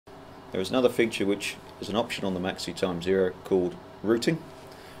There is another feature which is an option on the Maxi Time Zero called routing.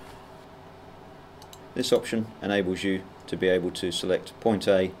 This option enables you to be able to select point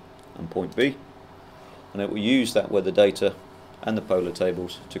A and point B, and it will use that weather data and the polar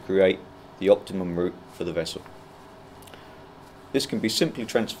tables to create the optimum route for the vessel. This can be simply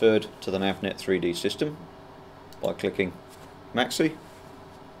transferred to the NavNet 3D system by clicking Maxi,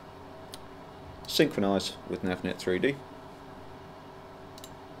 Synchronize with NavNet 3D,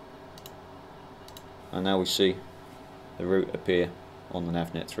 and now we see the route appear on the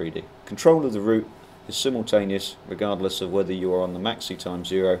NavNet 3D. Control of the route is simultaneous regardless of whether you are on the Maxi Time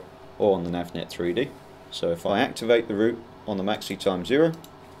Zero or on the NavNet 3D. So if I activate the route on the Maxi Time Zero,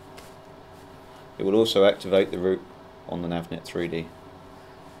 it will also activate the route on the NavNet 3D.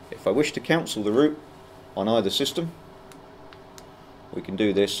 If I wish to cancel the route on either system, we can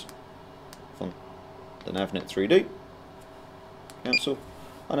do this from the NavNet 3D, cancel,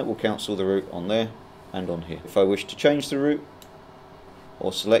 and it will cancel the route on there and on here. If I wish to change the route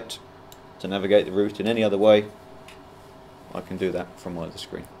or select to navigate the route in any other way, I can do that from either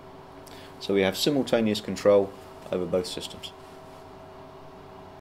screen. So we have simultaneous control over both systems.